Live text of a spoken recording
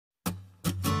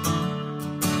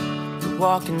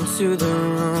walk into the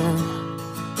room,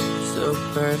 so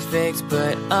perfect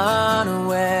but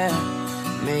unaware,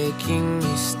 making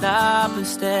me stop and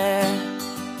stare.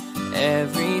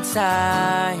 Every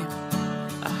time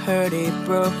I heard it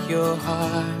broke your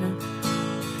heart.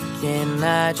 Can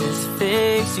I just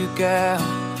fix you, girl?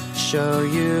 Show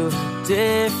you a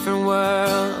different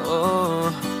world.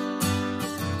 Oh,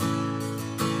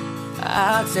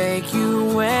 I'll take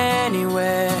you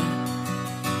anywhere.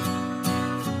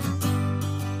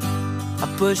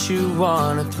 I'll put you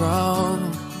on a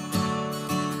throne.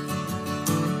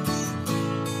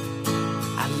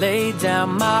 I lay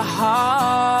down my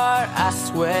heart, I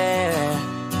swear,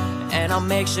 and I'll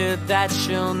make sure that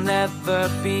you'll never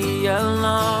be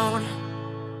alone.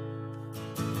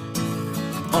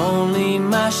 Only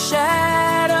my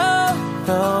shadow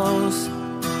knows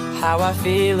how I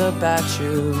feel about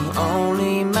you.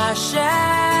 Only my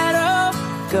shadow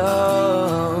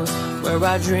goes where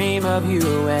I dream of you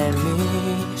and me.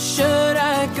 Should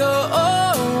I go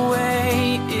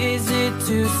away? Is it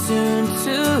too soon,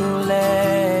 too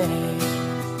late?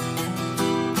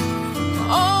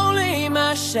 Only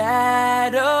my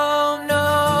shadow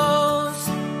knows.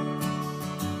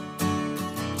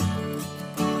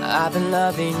 I've been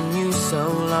loving you so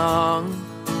long,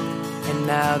 and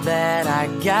now that I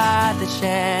got the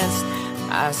chance,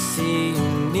 I see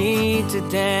you need to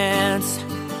dance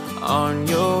on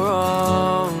your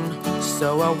own.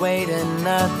 So I'll wait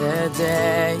another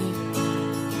day,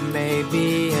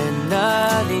 maybe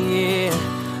another year.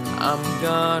 I'm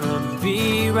gonna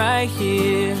be right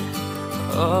here.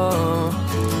 Oh,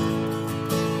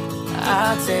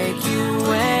 I'll take you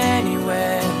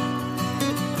anywhere.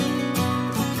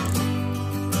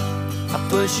 I'll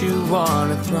put you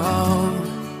on a throne.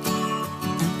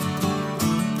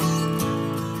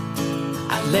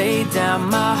 I lay down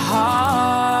my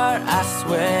heart, I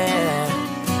swear,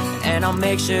 and I'll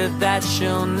make sure that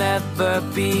you'll never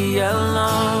be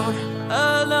alone.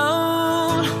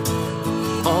 Alone.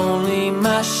 Only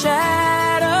my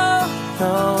shadow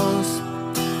knows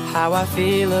how I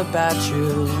feel about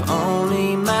you.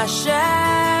 Only my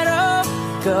shadow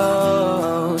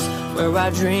goes where I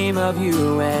dream of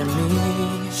you and me.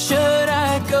 Should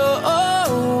I go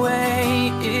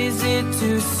away? Is it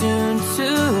too soon,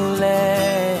 too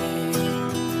late?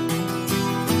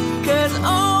 'Cause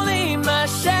only my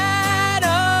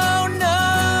shadow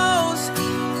knows.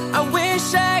 I wish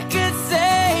I could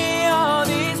say all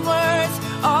these words,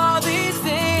 all these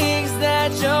things that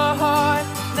your heart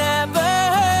never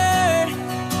heard.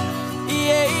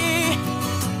 Yeah,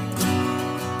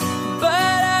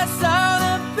 but I saw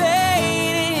the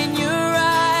pain in your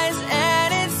eyes and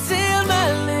it sealed my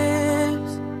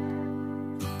lips.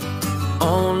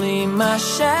 Only my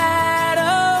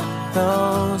shadow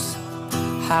knows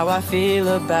how I feel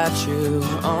about you.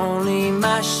 Only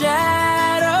my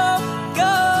shadow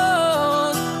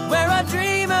goes where I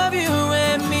dream of you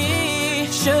and me.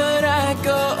 Should I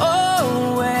go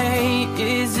away?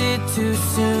 Is it too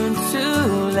soon, too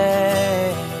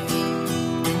late?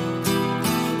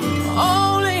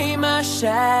 Only my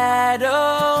shadow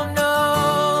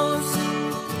knows.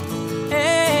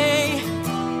 Hey,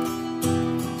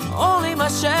 only my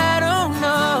shadow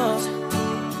knows.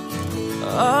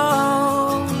 Oh.